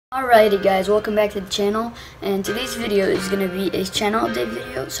Alrighty guys, welcome back to the channel, and today's video is going to be a channel update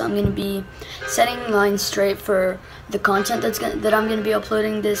video. So I'm going to be setting lines straight for the content that I'm going to be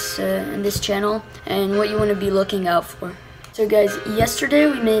uploading this in this channel, and what you want to be looking out for. So guys, yesterday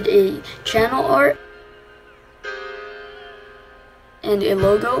we made a channel art and a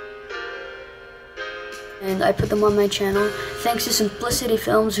logo, and I put them on my channel thanks to Simplicity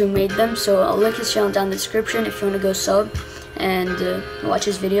Films who made them. So I'll link his channel down in the description if you want to go sub and watch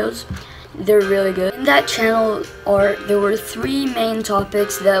his videos. They're really good. In that channel art, there were 3 main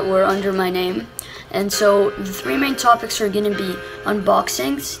topics that were under my name, and so the 3 main topics are going to be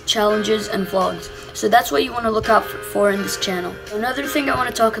unboxings, challenges, and vlogs. So that's what you want to look out for in this channel. Another thing I want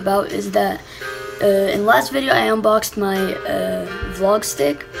to talk about is that in last video I unboxed my vlog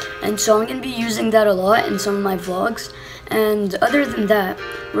stick, and so I'm going to be using that a lot in some of my vlogs. And other than that,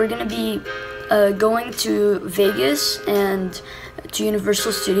 we're going to be going to Vegas and to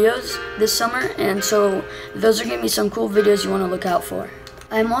Universal Studios this summer, and so those are going to be some cool videos you want to look out for.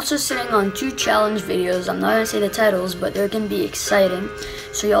 I'm also sitting on 2 challenge videos. I'm not going to say the titles, but they're going to be exciting,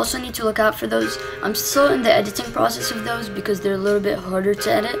 so you also need to look out for those. I'm still in the editing process of those because they're a little bit harder to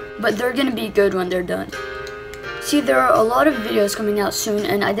edit, but they're going to be good when they're done. See, there are a lot of videos coming out soon,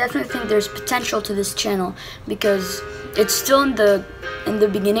 and I definitely think there's potential to this channel because it's still in the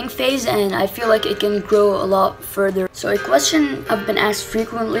beginning phase, and I feel like it can grow a lot further. So a question I've been asked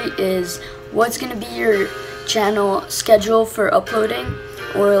frequently is, what's going to be your channel schedule for uploading,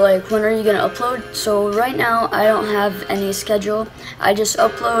 or like when are you going to upload? So right now I don't have any schedule. I just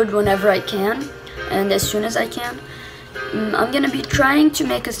upload whenever I can and as soon as I can. I'm going to be trying to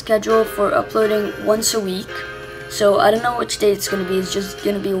make a schedule for uploading once a week. So I don't know which day it's going to be. It's just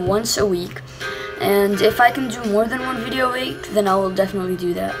going to be once a week. And if I can do more than 1 video a week, then I will definitely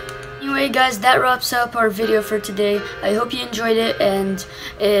do that. Anyway guys, that wraps up our video for today. I hope you enjoyed it and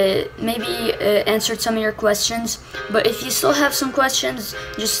maybe answered some of your questions. But if you still have some questions,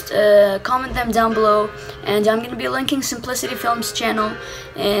 just comment them down below. And I'm going to be linking Simplicity Films channel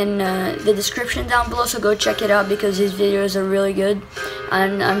in the description down below, so go check it out because his videos are really good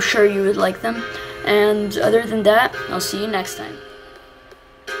and I'm sure you would like them. And other than that, I'll see you next time.